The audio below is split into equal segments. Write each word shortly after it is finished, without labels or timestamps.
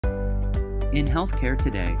In healthcare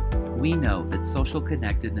today, we know that social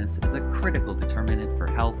connectedness is a critical determinant for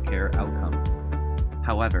healthcare outcomes.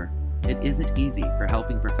 However, it isn't easy for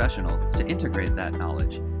helping professionals to integrate that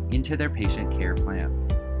knowledge into their patient care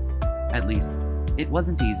plans. At least, it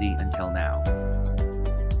wasn't easy until now.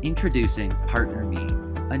 Introducing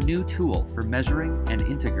PARTNERme, a new tool for measuring and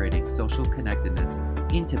integrating social connectedness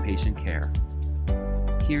into patient care.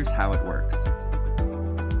 Here's how it works.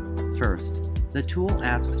 First, the tool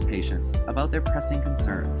asks patients about their pressing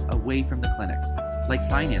concerns away from the clinic, like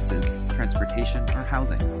finances, transportation, or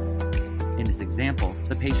housing. In this example,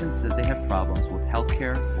 the patient says they have problems with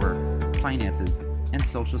healthcare, work, finances, and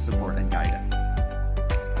social support and guidance.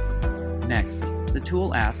 Next, the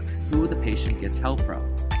tool asks who the patient gets help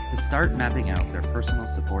from to start mapping out their personal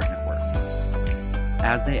support network.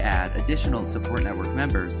 As they add additional support network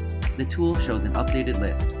members, the tool shows an updated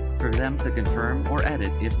list for them to confirm or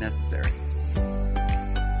edit if necessary.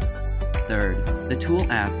 Third, the tool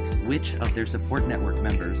asks which of their support network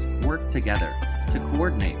members work together to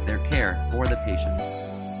coordinate their care for the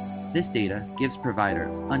patient. This data gives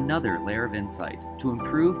providers another layer of insight to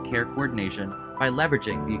improve care coordination by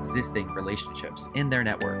leveraging the existing relationships in their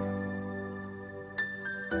network.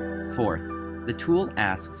 Fourth, the tool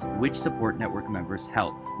asks which support network members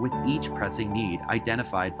help with each pressing need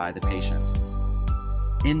identified by the patient.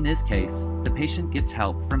 In this case, the patient gets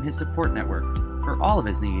help from his support network for all of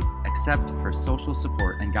his needs except for social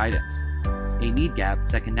support and guidance, a need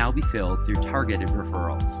gap that can now be filled through targeted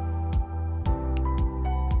referrals.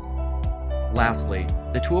 Lastly,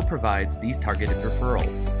 the tool provides these targeted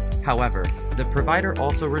referrals. However, the provider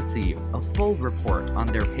also receives a full report on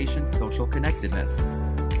their patient's social connectedness.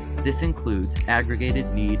 This includes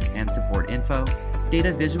aggregated need and support info,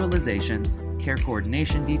 data visualizations, care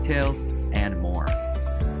coordination details, and more.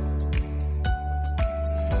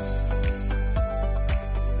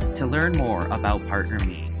 To learn more about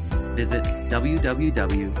PARTNERme, visit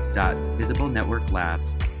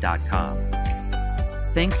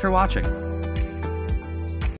www.visiblenetworklabs.com. Thanks for watching.